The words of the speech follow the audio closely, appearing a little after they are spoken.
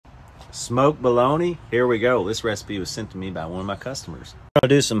Smoked bologna. Here we go. This recipe was sent to me by one of my customers. I'm gonna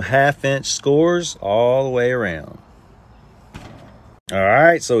do some 1/2-inch scores all the way around. All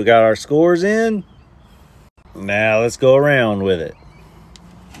right, so we got our scores in. Now let's go around with it.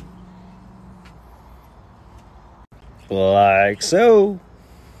 Like so.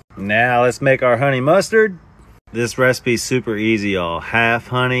 Now let's make our honey mustard. This recipe's super easy, y'all. Half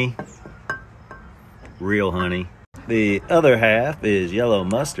honey, real honey. The other half is yellow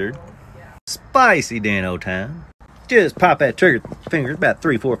mustard. Spicy Dano time. Just pop that trigger finger about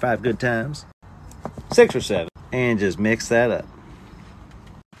 3, 4, 5 good times. 6 or 7. And just mix that up.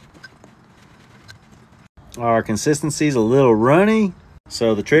 Our consistency's a little runny,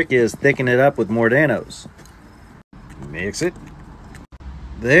 so the trick is thicken it up with more Danos. Mix it.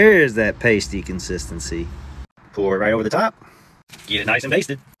 There's that pasty consistency. Pour it right over the top. Get it nice and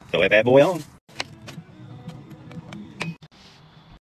basted. Throw that bad boy on.